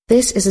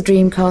This is a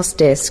Dreamcast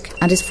disc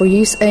and is for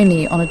use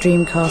only on a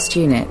Dreamcast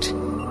unit.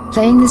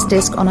 Playing this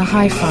disc on a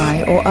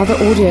hi-fi or other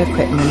audio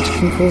equipment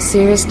can cause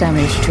serious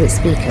damage to its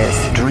speakers.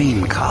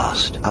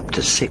 Dreamcast, up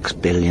to 6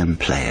 billion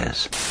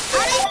players.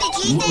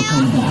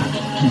 Welcome back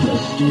to the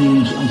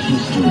stage of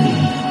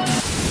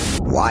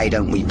history. Why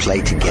don't we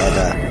play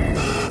together?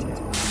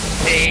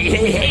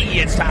 Hey,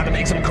 it's time to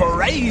make some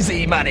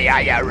crazy money.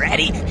 Are you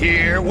ready?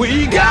 Here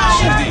we go!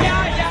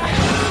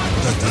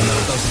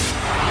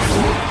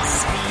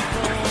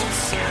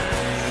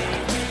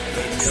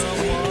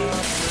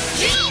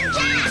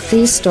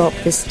 Please stop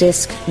this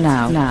disc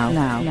now.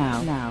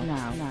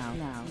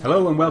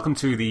 Hello and welcome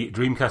to the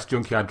Dreamcast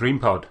Junkyard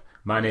DreamPod.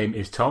 My name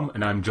is Tom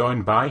and I'm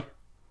joined by...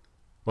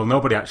 well,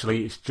 nobody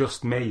actually, it's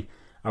just me.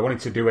 I wanted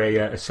to do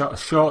a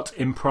short,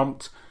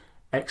 impromptu,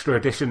 extra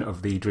edition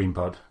of the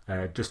DreamPod,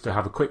 just to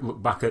have a quick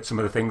look back at some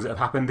of the things that have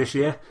happened this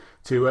year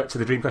to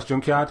the Dreamcast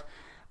Junkyard.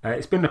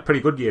 It's been a pretty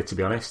good year, to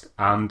be honest,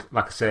 and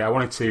like I say, I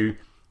wanted to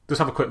just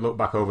have a quick look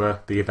back over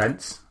the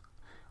events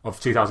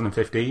of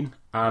 2015,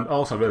 and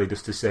also really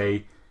just to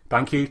say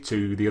thank you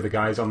to the other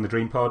guys on the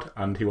DreamPod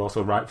and who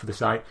also write for the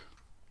site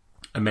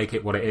and make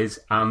it what it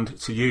is, and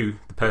to you,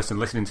 the person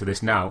listening to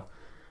this now.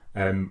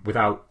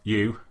 Without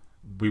you,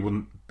 we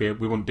wouldn't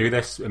do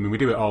this. I mean, we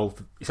do it all.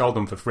 It's all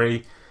done for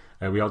free.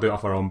 We all do it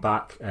off our own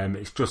back.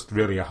 It's just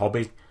really a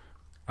hobby,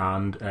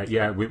 and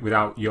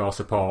without your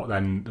support,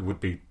 then there would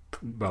be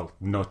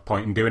no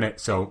point in doing it.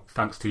 So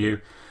thanks to you.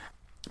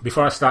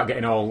 Before I start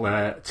getting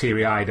all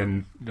teary-eyed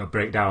and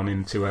break down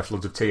into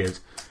floods of tears,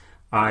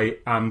 I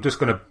am just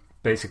going to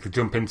basically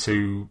jump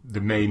into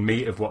the main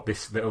meat of what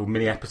this little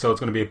mini episode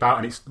is going to be about.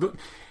 And it's,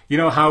 you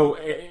know how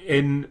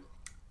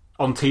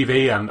on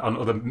TV and on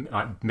other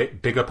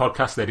bigger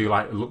podcasts they do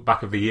like look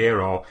back of the year,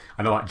 or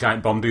I know like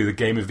Giant Bomb do the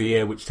game of the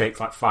year, which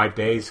takes like 5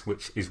 days,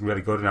 which is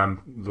really good, and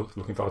I'm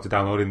looking forward to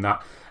downloading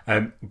that.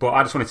 But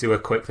I just wanted to do a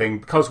quick thing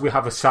because we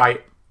have a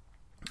site.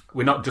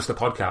 We're not just a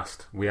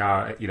podcast. We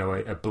are,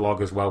 a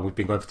blog as well. We've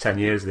been going for 10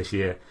 years this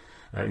year,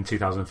 in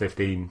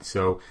 2015.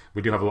 So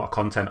we do have a lot of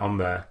content on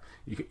there.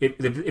 If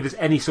there's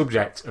any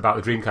subject about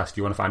the Dreamcast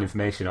you want to find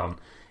information on,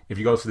 if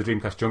you go to the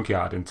Dreamcast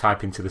Junkyard and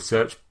type into the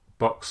search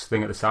box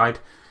thing at the side,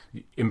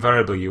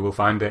 invariably you will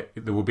find it.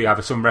 There will be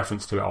either some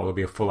reference to it or there'll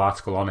be a full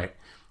article on it.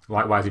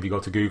 Likewise, if you go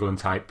to Google and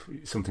type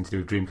something to do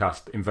with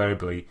Dreamcast,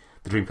 invariably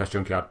the Dreamcast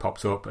Junkyard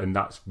pops up, and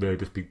that's really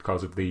just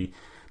because of the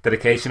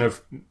dedication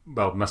of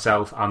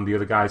myself and the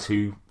other guys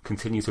who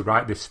continue to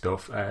write this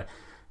stuff.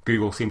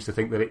 Google seems to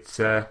think that it's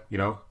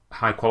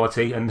high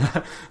quality and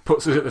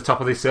puts us at the top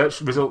of the search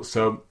results.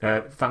 So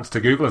thanks to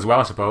Google as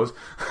well, I suppose.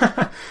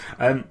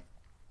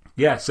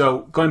 So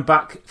going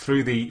back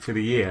through the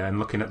year and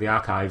looking at the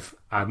archive,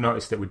 I've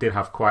noticed that we did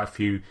have quite a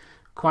few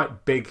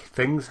quite big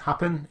things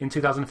happen in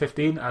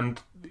 2015,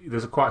 and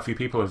there's quite a few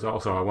people as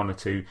also I wanted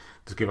to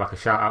just give like a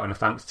shout out and a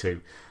thanks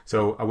to.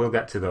 So I will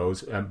get to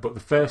those. But the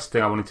first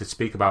thing I wanted to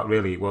speak about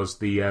really was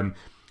the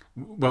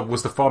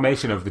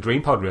formation of the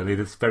DreamPod. Really,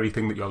 this very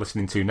thing that you're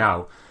listening to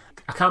now.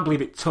 I can't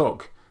believe it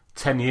took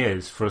 10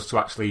 years for us to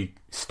actually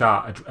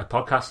start a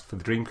podcast for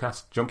the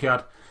Dreamcast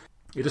Junkyard.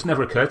 It just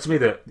never occurred to me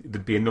that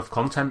there'd be enough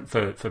content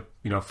for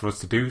us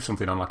to do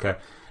something on like a...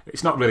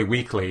 It's not really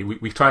weekly.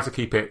 We try to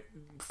keep it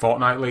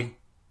fortnightly,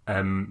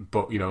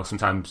 but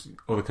sometimes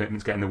other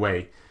commitments get in the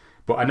way.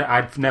 But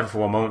I've never for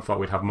one moment thought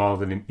we'd have more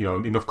than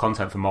enough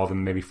content for more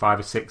than maybe 5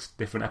 or 6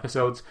 different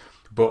episodes.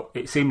 But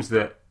it seems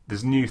that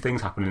there's new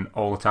things happening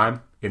all the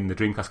time in the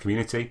Dreamcast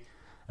community.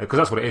 Because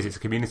that's what it is. It's a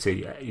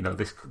community.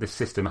 This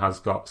system has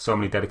got so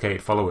many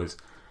dedicated followers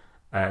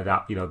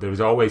that there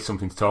is always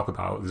something to talk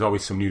about. There's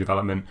always some new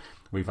development.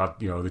 We've had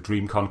the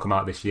DreamCon come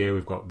out this year.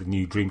 We've got the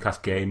new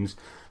Dreamcast games.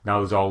 Now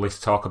there's all this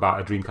talk about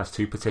a Dreamcast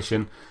 2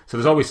 petition. So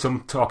there's always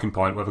some talking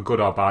point, whether good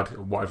or bad,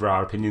 whatever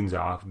our opinions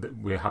are.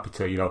 We're happy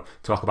to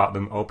talk about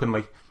them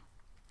openly.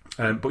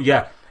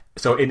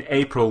 So in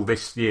April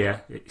this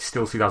year, it's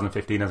still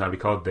 2015 as I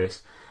record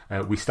this.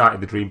 We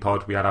started the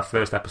DreamPod. We had our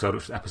first episode,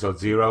 which was episode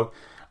 0.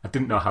 I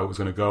didn't know how it was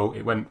going to go.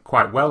 It went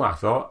quite well, I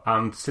thought,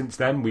 and since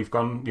then we've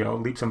gone,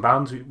 leaps and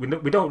bounds. We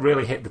don't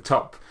really hit the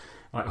top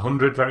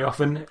 100 very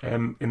often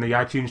in the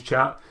iTunes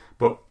chart,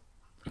 but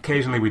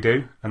occasionally we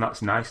do, and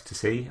that's nice to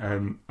see.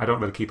 I don't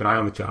really keep an eye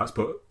on the charts,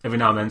 but every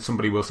now and then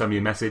somebody will send me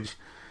a message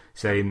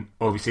saying,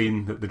 "Oh, have you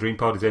seen that the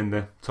DreamPod is in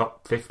the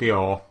top 50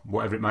 or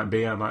whatever it might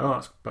be?" I'm like,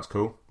 "Oh, that's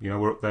cool."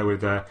 We're up there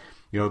with the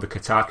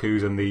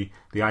Kotakus and the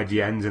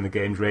IGNs and the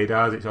games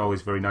radars. It's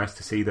always very nice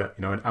to see that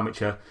an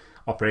amateur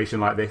operation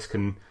like this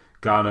can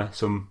garner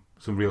some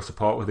real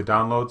support with the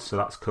downloads, so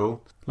that's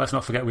cool. Let's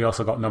not forget we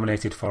also got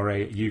nominated for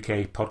a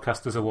UK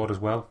Podcasters Award as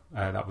well.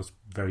 That was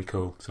very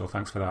cool, so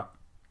thanks for that.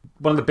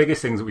 One of the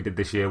biggest things that we did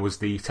this year was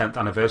the 10th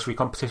anniversary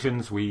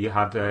competitions. We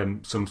had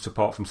some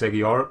support from Sega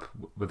Europe,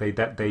 where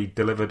they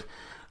delivered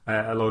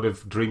a load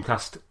of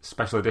Dreamcast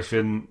special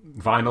edition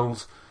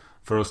vinyls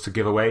for us to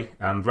give away,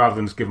 and rather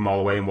than just give them all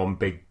away in one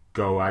big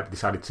go, I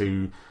decided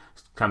to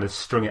kind of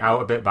strung it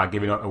out a bit by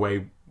giving it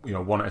away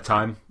one at a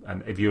time.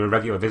 And if you're a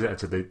regular visitor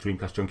to the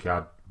Dreamcast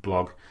Junkyard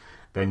blog,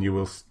 then you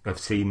will have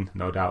seen,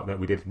 no doubt, that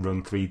we did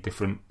run 3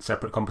 different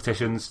separate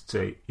competitions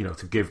to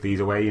give these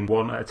away in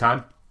one at a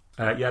time.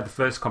 The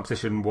first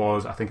competition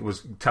was, I think it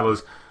was tell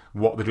us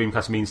what the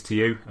Dreamcast means to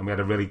you, and we had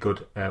a really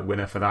good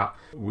winner for that.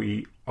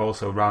 We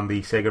also ran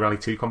the Sega Rally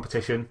 2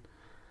 competition,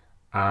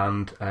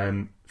 and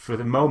for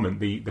the moment,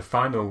 the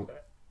final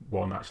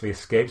one actually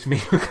escapes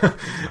me.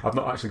 I've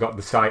not actually got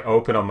the site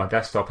open on my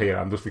desktop here.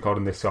 I'm just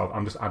recording this, so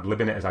I'm just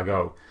ad-libbing it as I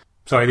go.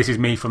 Sorry, this is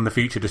me from the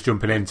future just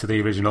jumping into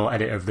the original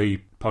edit of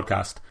the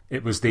podcast.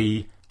 It was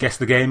the Guess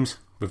the Games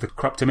with the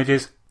cropped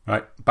images.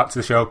 Right, back to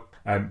the show.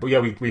 But yeah,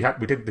 we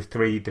did the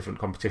 3 different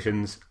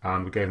competitions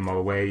and we gave them all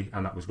away,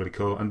 and that was really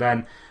cool. And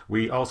then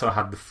we also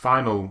had the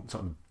final,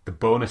 sort of the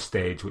bonus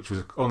stage, which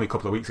was only a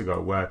couple of weeks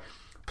ago, where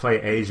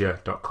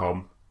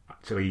PlayAsia.com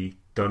actually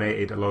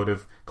donated a load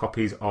of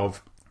copies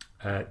of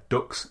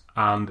Dux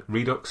and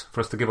Redux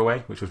for us to give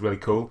away, which was really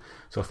cool.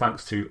 So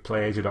thanks to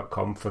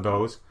PlayAsia.com for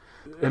those.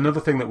 Another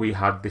thing that we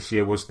had this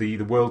year was the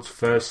world's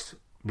first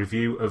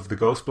review of the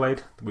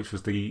Ghostblade, which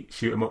was the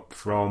shoot 'em up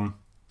from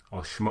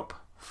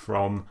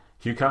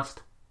Hughcast.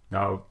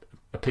 Now,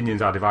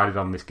 opinions are divided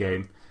on this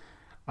game.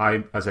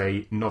 I, as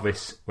a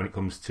novice when it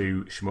comes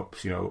to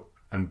shmups,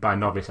 and by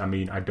novice I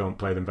mean I don't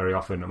play them very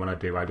often, and when I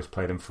do, I just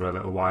play them for a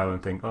little while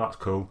and think, oh, that's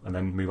cool, and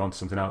then move on to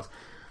something else.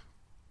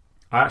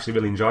 I actually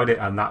really enjoyed it,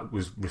 and that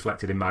was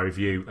reflected in my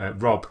review.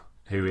 Rob,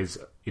 who is,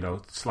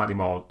 slightly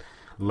more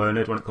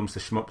learned when it comes to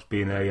shmups,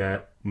 being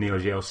a Neo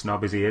Geo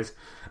snob as he is,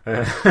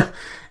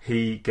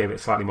 he gave it a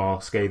slightly more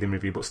scathing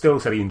review, but still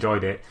said he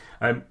enjoyed it.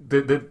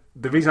 The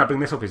reason I bring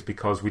this up is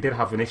because we did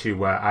have an issue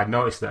where I'd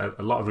noticed that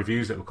a lot of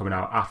reviews that were coming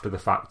out after the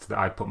fact that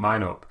I'd put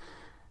mine up,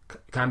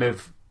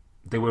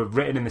 they were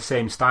written in the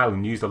same style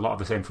and used a lot of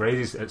the same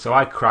phrases. So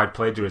I cried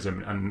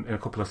plagiarism, and in a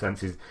couple of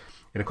senses,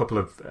 in a couple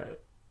of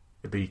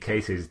the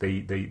cases,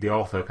 the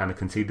author kind of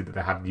conceded that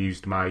they had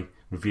used my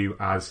review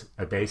as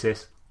a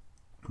basis.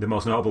 The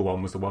most notable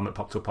one was the one that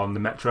popped up on the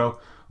Metro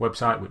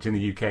website, which in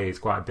the UK is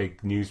quite a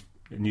big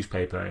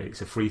newspaper.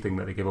 It's a free thing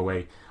that they give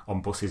away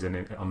on buses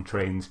and on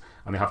trains,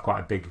 and they have quite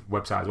a big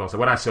website as well. So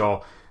when I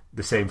saw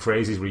the same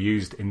phrases were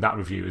used in that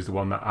review as the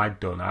one that I'd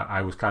done,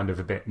 I was kind of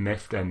a bit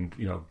miffed, and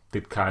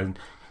did kind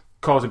of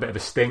cause a bit of a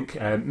stink.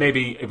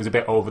 Maybe it was a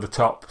bit over the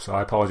top, so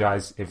I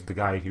apologise if the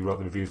guy who wrote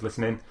the review is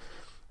listening.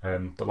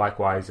 But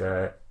likewise,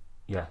 I'm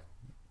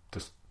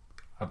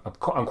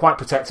quite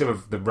protective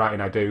of the writing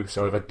I do,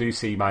 so if I do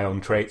see my own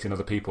traits in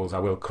other people's, I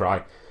will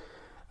cry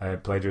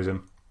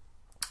plagiarism.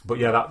 But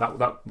yeah,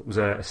 that was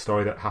a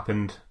story that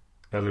happened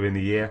earlier in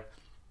the year.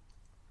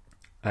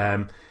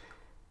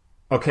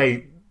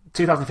 Okay,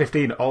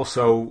 2015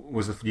 also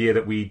was the year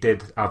that we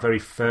did our very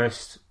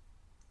first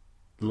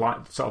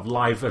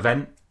live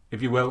event,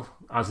 if you will,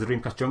 as the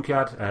Dreamcast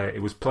Junkyard.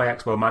 It was Play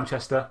Expo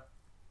Manchester,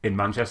 in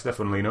Manchester,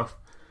 funnily enough.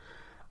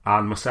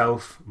 And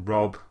myself,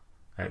 Rob,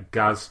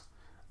 Gaz,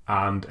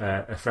 and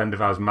a friend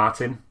of ours,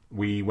 Martin,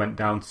 we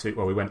went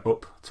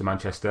up to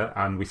Manchester,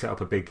 and we set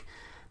up a big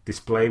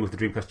display with the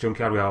Dreamcast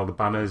Junkyard. We had all the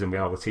banners, and we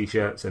had all the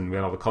t-shirts, and we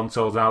had all the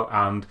consoles out,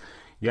 and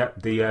yeah,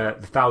 the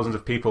thousands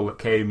of people that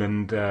came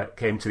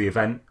to the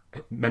event,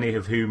 many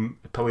of whom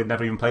probably had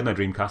never even played on a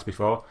Dreamcast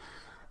before,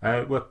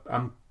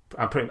 I'm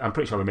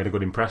pretty sure we made a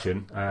good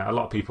impression. A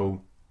lot of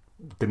people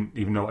didn't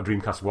even know what a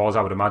Dreamcast was,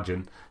 I would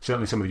imagine.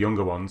 Certainly some of the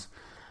younger ones.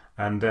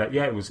 And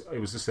it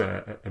was just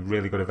a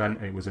really good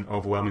event. It was an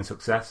overwhelming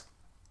success.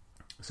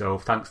 So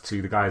thanks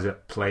to the guys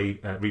at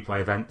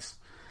Replay Events,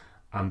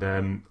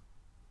 and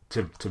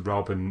to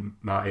Rob and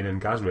Martin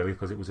and Gaz, really,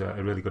 because it was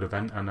a really good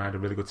event and I had a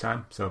really good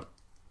time. So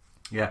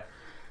yeah.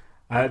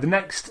 The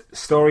next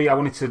story I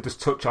wanted to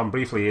just touch on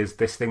briefly is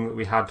this thing that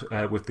we had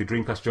with the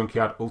Dreamcast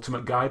Junkyard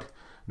Ultimate Guide.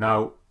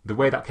 Now, the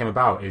way that came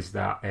about is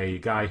that a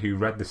guy who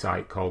read the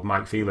site called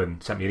Mike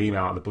Phelan sent me an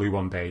email out of the blue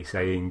one day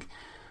saying,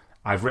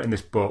 I've written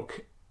this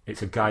book,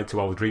 it's a guide to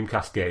all the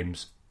Dreamcast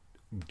games,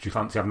 do you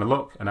fancy having a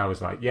look? And I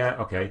was like, yeah,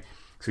 okay.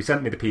 So he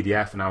sent me the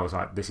PDF and I was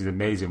like, this is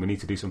amazing, we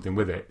need to do something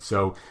with it.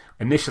 So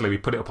initially we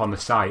put it up on the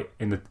site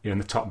in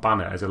the top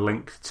banner as a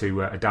link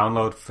to a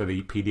download for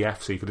the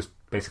PDF, so you could just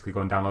basically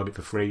go and download it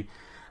for free.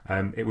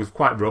 It was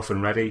quite rough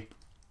and ready,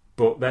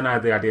 but then I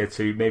had the idea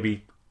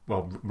to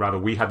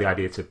we had the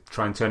idea to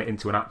try and turn it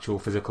into an actual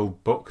physical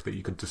book that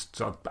you could just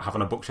sort of have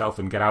on a bookshelf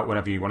and get out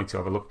whenever you wanted to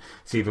have a look,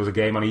 see if there was a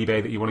game on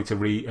eBay that you wanted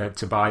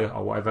to buy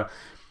or whatever.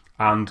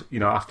 And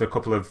after a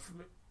couple of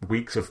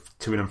weeks of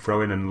toing and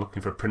froing and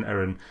looking for a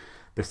printer and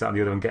this, that and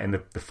the other and getting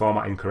the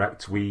formatting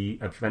correct, we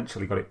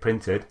eventually got it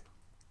printed.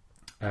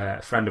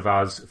 A friend of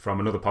ours from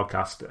another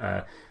podcast,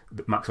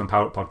 the Maximum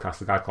Power Up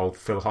podcast, a guy called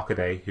Phil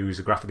Hockaday, who's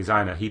a graphic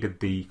designer, he did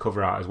the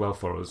cover art as well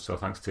for us, so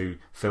thanks to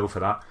Phil for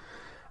that.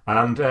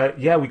 And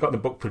we got the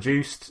book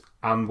produced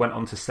and went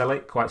on to sell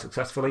it quite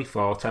successfully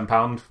for £10,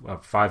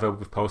 £5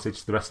 with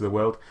postage to the rest of the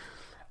world,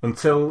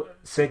 until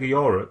Sega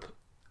Europe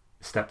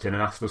stepped in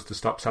and asked us to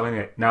stop selling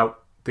it. Now,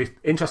 the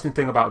interesting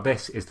thing about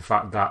this is the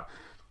fact that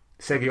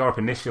Sega Europe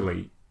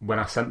initially, when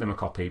I sent them a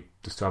copy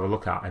just to have a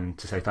look at and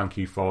to say thank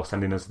you for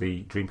sending us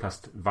the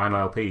Dreamcast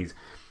vinyl LPs,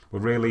 were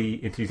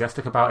really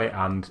enthusiastic about it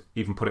and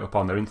even put it up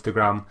on their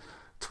Instagram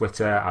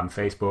Twitter and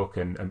Facebook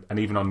and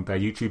even on their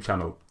YouTube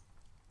channel,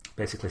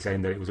 basically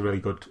saying that it was a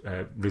really good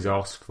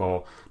resource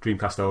for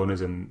Dreamcast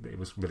owners and it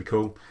was really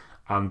cool.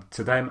 And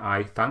to them,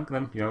 I thank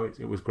them.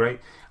 It was great.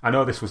 I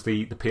know this was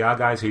the PR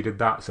guys who did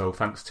that, so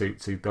thanks to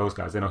those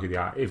guys. They know who they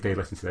are. If they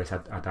listen to this,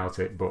 I doubt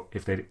it, but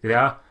if they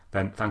are,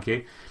 then thank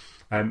you.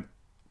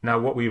 Now,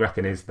 what we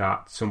reckon is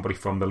that somebody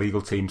from the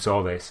legal team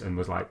saw this and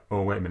was like,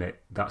 oh, wait a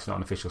minute, that's not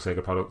an official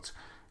Sega product.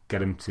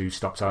 Get them to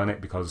stop selling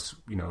it because,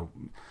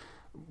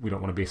 we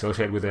don't want to be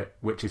associated with it,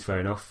 which is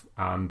fair enough.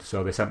 And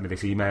so they sent me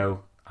this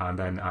email and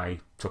then I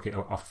took it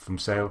off from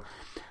sale.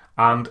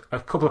 And a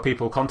couple of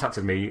people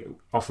contacted me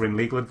offering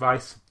legal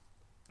advice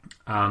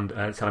and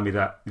telling me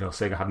that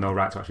Sega had no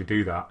right to actually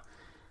do that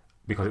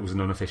because it was an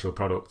unofficial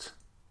product.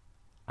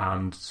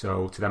 And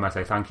so to them I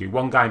say thank you.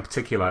 One guy in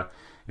particular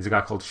is a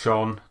guy called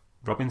Sean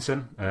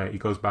Robinson. He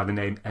goes by the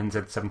name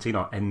NZ17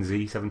 or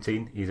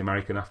NZ17. He's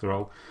American after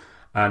all.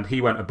 And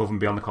he went above and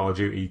beyond the Call of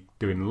Duty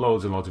doing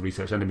loads and loads of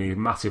research, sending me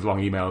massive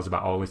long emails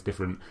about all this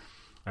different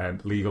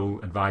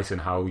legal advice and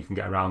how you can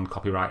get around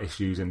copyright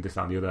issues and this,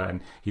 that and the other.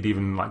 And he'd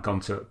even gone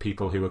to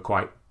people who were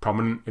quite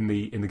prominent in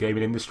the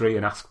gaming industry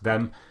and asked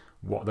them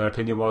what their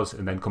opinion was,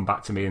 and then come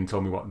back to me and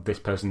told me what this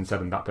person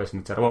said and that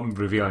person said. I won't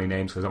reveal any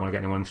names because I don't want to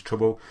get anyone into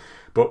trouble.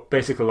 But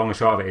basically, long and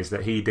short of it is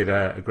that he did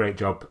a great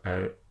job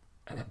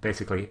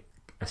basically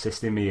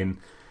assisting me in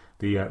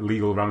the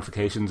legal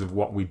ramifications of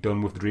what we'd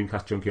done with the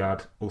Dreamcast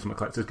Junkyard Ultimate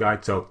Collector's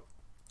Guide. So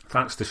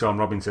thanks to Sean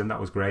Robinson,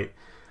 that was great.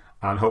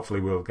 And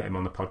hopefully we'll get him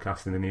on the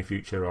podcast in the near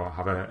future or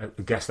have a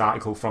guest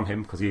article from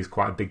him because he's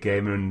quite a big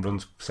gamer and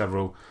runs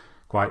several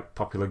quite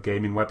popular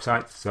gaming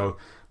websites. So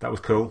that was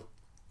cool.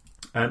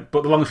 But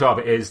the long and short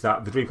of it is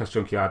that the Dreamcast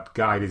Junkyard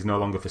Guide is no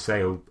longer for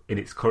sale in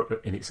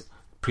its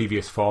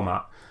previous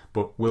format,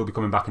 but will be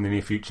coming back in the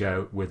near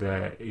future with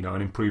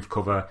an improved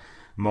cover,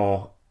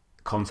 more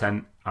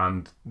content,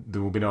 and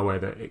there will be no way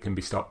that it can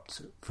be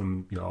stopped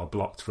from or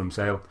blocked from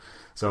sale.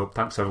 So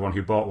thanks to everyone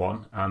who bought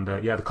one, and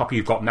the copy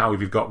you've got now, if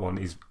you've got one,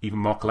 is even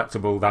more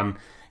collectible than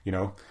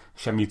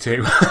Shenmue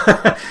 2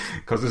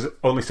 because there's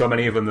only so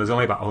many of them. There's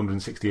only about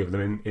 160 of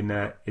them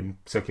in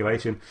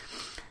circulation.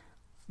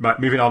 Right,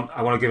 moving on,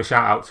 I want to give a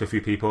shout out to a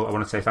few people. I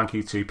want to say thank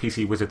you to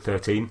PC Wizard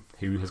 13,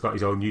 who has got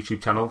his own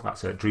YouTube channel.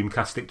 That's a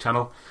Dreamcastic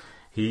channel.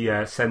 He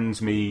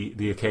sends me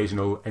the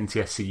occasional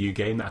NTSCU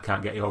game that I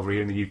can't get over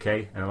here in the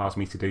UK and allows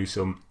me to do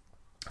some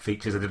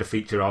features. I did a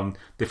feature on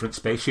different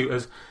space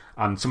shooters,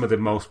 and some of the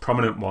most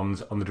prominent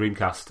ones on the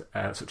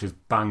Dreamcast, such as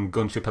Bang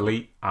Gunship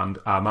Elite and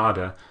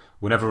Armada,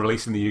 were never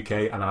released in the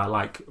UK, and I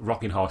like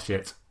rocking horse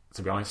shit,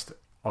 to be honest,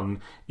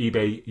 on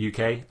eBay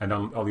UK and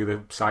on all the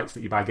other sites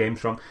that you buy games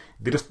from.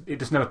 It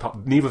just never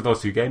pop. Neither of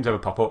those two games ever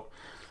pop up.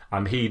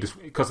 And he just,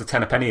 because they're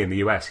 10 a penny in the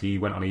US, he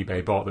went on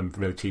eBay, bought them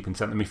really cheap and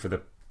sent them me for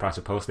the price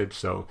of postage,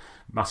 so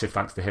massive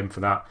thanks to him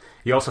for that.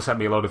 He also sent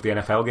me a load of the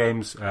NFL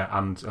games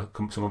and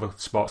some other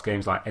sports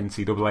games like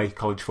NCAA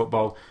college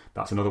football.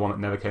 That's another one that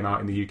never came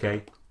out in the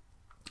UK.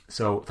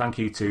 So thank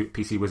you to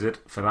PC Wizard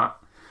for that.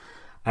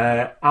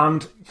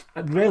 And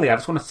really, I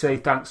just want to say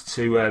thanks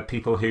to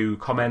people who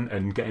comment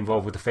and get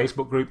involved with the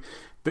Facebook group.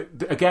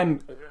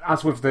 Again,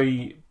 as with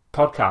the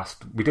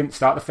podcast, we didn't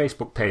start the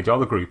Facebook page or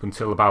the group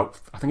until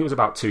I think it was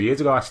about 2 years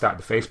ago. I started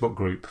the Facebook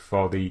group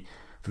for the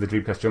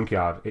Dreamcast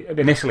Junkyard.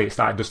 Initially, it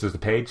started just as the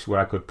page where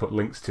I could put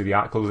links to the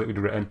articles that we'd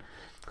written,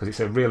 because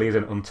it really is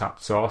an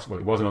untapped source. Well,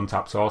 it was an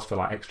untapped source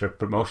for extra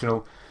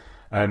promotional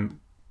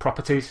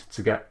properties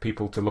to get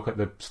people to look at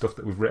the stuff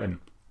that we've written.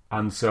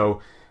 And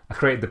so I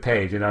created the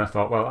page, and then I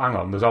thought, well, hang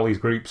on, there's all these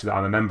groups that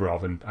I'm a member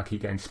of, and I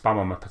keep getting spam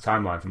on my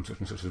timeline from such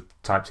and such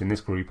types in this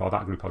group or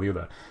that group or the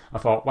other. I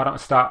thought, why don't I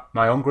start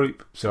my own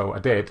group? So I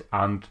did,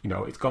 and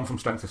it's gone from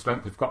strength to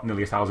strength. We've got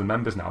nearly 1,000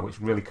 members now, which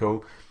is really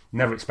cool.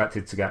 Never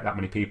expected to get that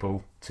many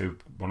people to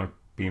want to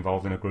be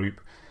involved in a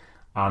group.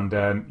 And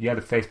the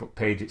Facebook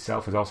page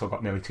itself has also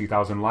got nearly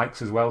 2,000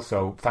 likes as well.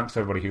 So thanks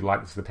to everybody who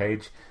likes the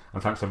page,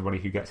 and thanks to everybody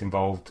who gets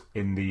involved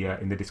in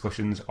the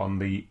discussions on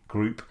the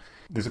group.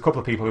 There's a couple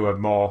of people who are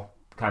more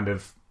kind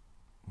of,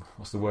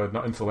 what's the word,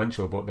 not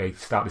influential, but they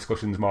start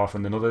discussions more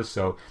often than others.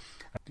 So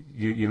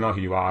you know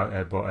who you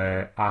are,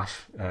 but Ash,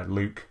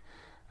 Luke,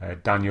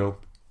 Daniel.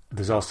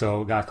 There's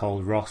also a guy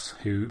called Ross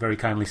who very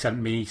kindly sent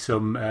me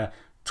some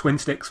twin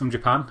sticks from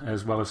Japan,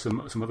 as well as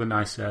some other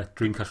nice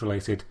Dreamcast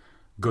related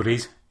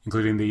goodies,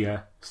 including the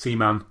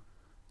Seaman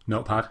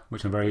notepad,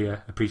 which I'm very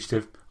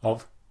appreciative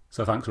of.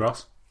 So thanks,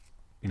 Ross.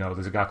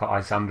 There's a guy called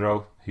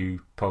Isandro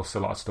who posts a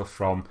lot of stuff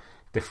from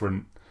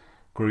different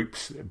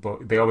groups,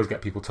 but they always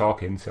get people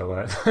talking,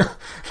 so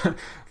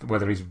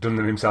whether he's done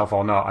them himself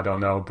or not, I don't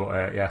know,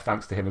 but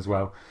thanks to him as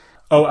well.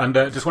 Oh, and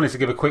just wanted to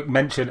give a quick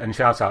mention and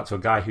shout out to a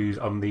guy who's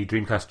on the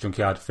Dreamcast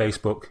Junkyard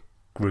Facebook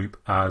group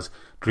as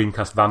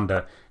Dreamcast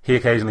Vander. He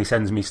occasionally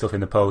sends me stuff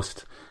in the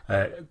post,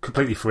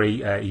 completely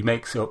free. He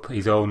makes up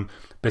his own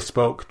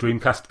bespoke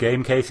Dreamcast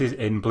game cases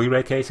in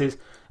Blu-ray cases,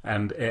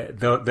 and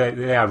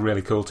they are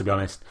really cool, to be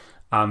honest.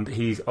 And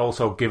he's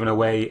also given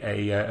away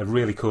a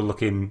really cool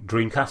looking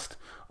Dreamcast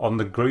on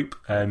the group,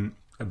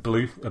 a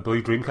blue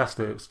Dreamcast.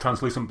 It's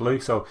translucent blue.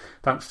 So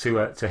thanks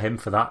to him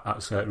for that.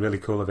 That's really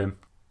cool of him.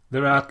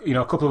 There are,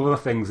 a couple of other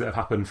things that have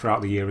happened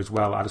throughout the year as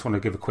well. I just want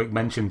to give a quick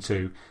mention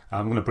to.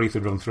 I'm going to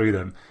briefly run through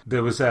them.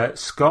 There was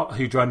Scott,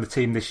 who joined the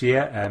team this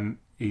year.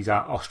 He's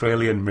our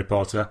Australian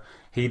reporter.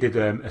 He did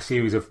a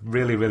series of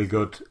really, really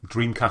good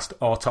Dreamcast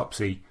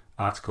autopsy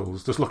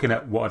articles, just looking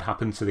at what had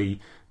happened to the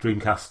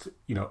Dreamcast,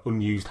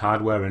 unused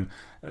hardware and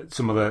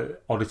some of the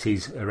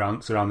oddities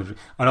around the,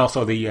 and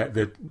also the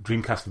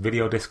Dreamcast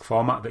video disc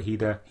format that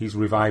he's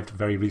revived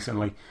very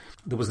recently.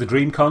 There was the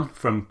DreamCon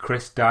from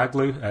Chris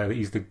Darglu.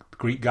 He's the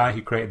Greek guy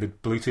who created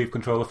the Bluetooth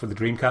controller for the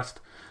Dreamcast.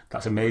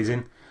 That's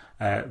amazing.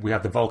 We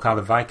had the Volcar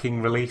the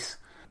Viking release.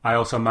 I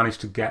also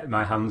managed to get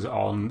my hands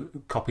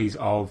on copies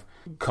of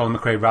Colin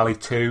McRae Rally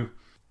 2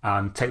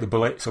 and Take the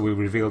Bullet, so we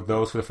revealed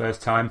those for the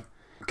first time.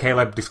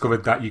 Caleb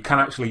discovered that you can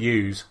actually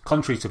use,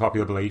 contrary to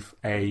popular belief,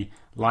 a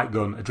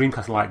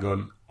Dreamcast light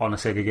gun on a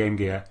Sega Game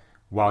Gear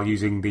while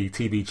using the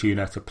TB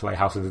tuner to play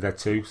House of the Dead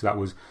 2. So that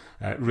was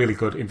really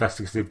good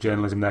investigative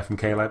journalism there from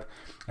Caleb.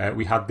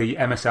 We had the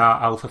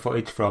MSR alpha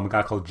footage from a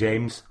guy called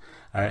James,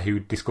 who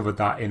discovered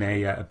that in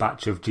a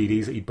batch of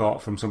GDs that he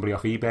bought from somebody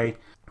off eBay.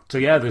 So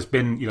yeah, there's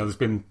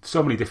been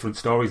so many different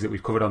stories that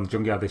we've covered on the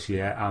Junkyard this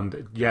year,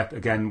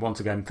 and once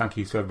again, thank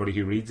you to everybody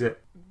who reads it.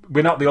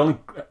 We're not the only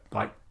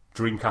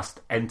Dreamcast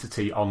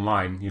entity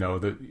online.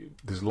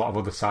 There's a lot of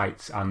other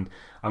sites, and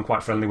I'm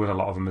quite friendly with a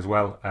lot of them as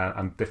well,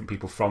 and different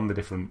people from the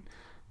different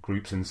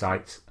groups and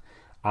sites.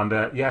 And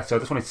so I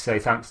just wanted to say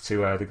thanks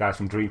to the guys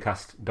from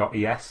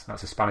Dreamcast.es.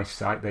 That's a Spanish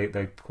site.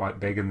 They're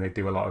quite big, and they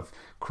do a lot of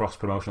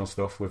cross-promotional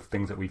stuff with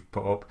things that we've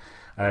put up.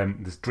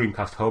 There's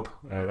Dreamcast Hub.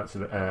 That's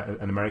an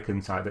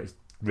American site that is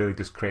really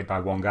just created by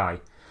one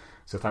guy.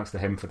 So thanks to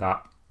him for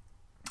that.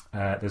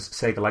 There's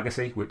Sega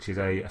Legacy, which is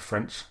a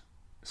French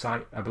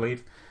site, I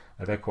believe.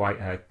 They're quite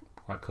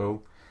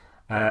cool.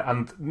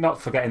 And not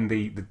forgetting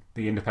the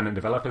independent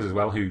developers as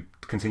well, who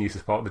continue to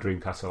support the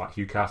Dreamcast, so like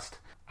HughCast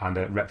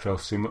and Retro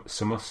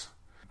Sumus,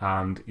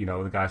 and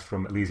the guys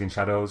from Elysian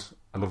Shadows.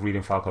 I love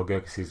reading Falco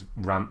Gurkis'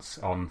 rants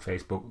on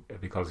Facebook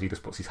because he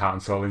just puts his heart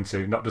and soul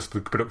into not just the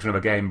production of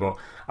a game, but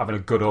having a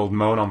good old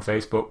moan on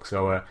Facebook.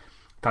 So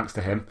thanks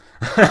to him.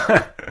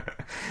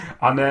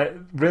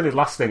 And really,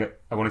 last thing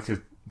I wanted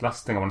to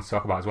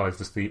talk about as well is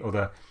just the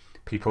other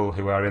people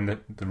who are in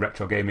the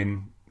retro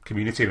gaming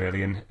community,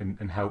 really,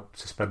 and help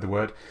to spread the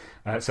word.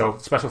 So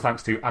special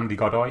thanks to Andy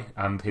Godoy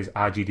and his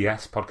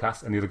RGDS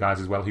podcast, and the other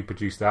guys as well who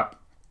produced that.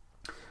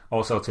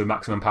 Also to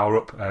Maximum Power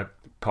Up,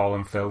 Paul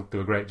and Phil do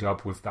a great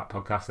job with that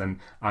podcast, and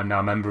I'm now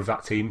a member of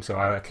that team, so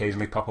I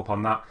occasionally pop up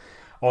on that.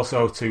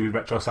 Also to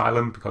Retro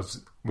Asylum,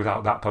 because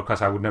without that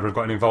podcast I would never have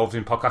gotten involved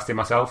in podcasting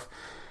myself,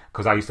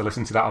 because I used to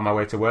listen to that on my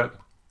way to work.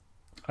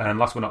 And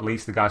last but not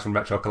least, the guys from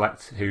Retro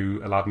Collect,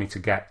 who allowed me to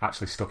get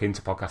actually stuck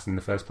into podcasting in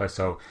the first place.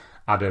 So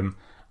Adam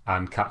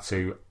and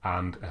Katsu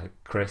and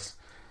Chris.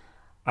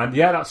 And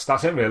yeah,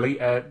 that's it really.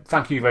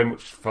 Thank you very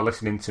much for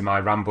listening to my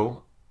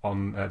ramble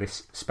on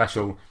this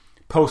special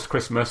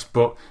post-Christmas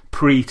but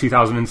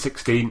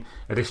pre-2016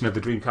 edition of the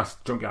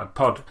Dreamcast Junkyard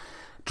Pod.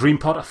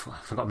 DreamPod, I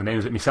forgot the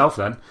names of it myself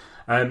then.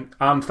 And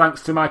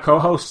thanks to my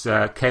co-hosts,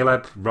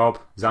 Caleb, Rob,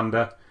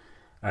 Xander,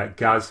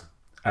 Gaz,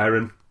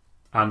 Aaron,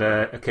 and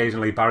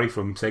occasionally Barry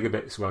from Sega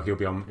Bits. Well, he'll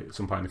be on at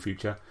some point in the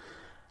future.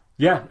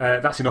 Yeah,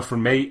 that's enough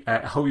from me. I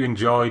hope you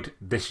enjoyed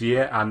this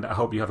year, and I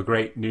hope you have a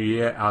great new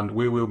year, and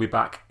we will be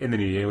back in the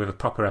new year with a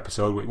proper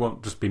episode. It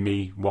won't just be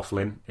me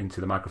waffling into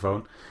the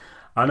microphone.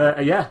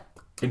 And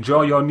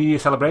enjoy your New Year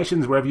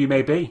celebrations wherever you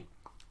may be.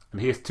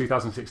 And here's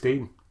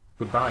 2016.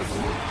 Goodbye.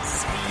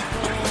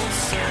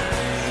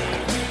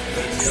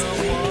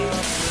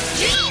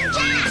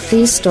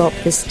 Please stop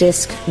this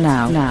disc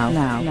now.